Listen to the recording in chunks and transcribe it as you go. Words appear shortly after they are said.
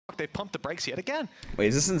they've pumped the brakes yet again. Wait,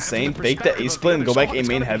 is this insane? Fake the A split and go back A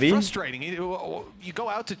main heavy? Frustrating. You go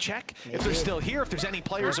out to check if they're still here. If there's any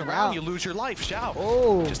players around, you lose your life. Shout.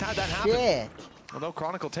 Oh, just had that happen. Shit. Although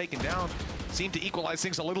Chronicle taken down, seemed to equalize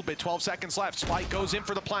things a little bit. 12 seconds left. Spike goes in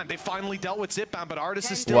for the plant. They finally dealt with Zipbound, but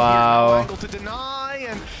Artis is still here. No angle to deny,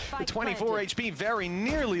 and the 24 HP very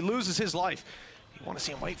nearly loses his life. You want to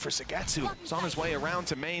see him wait for Sagetsu. He's on his way around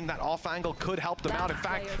to main. That off angle could help them out. In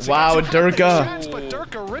fact, wow, Derke. But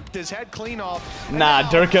Derke ripped his head clean off. Nah,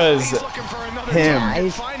 Derke's him.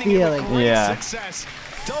 Nice feeling. Yeah. Success.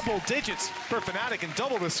 Double digits for Fnatic and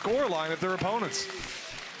double the score line of their opponents.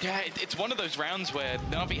 Yeah, it's one of those rounds where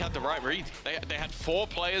NAVI had the right read. They had 4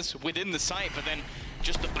 players within the site, but then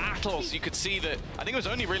just the battles, you could see that, I think it was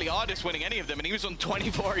only really Artis winning any of them, and he was on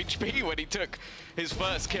 24 HP when he took his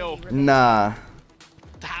first kill. Nah.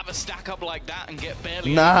 To have a stack up like that and get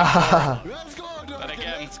barely. Nah. And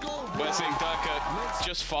again, we're seeing Derke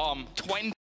just farm 20.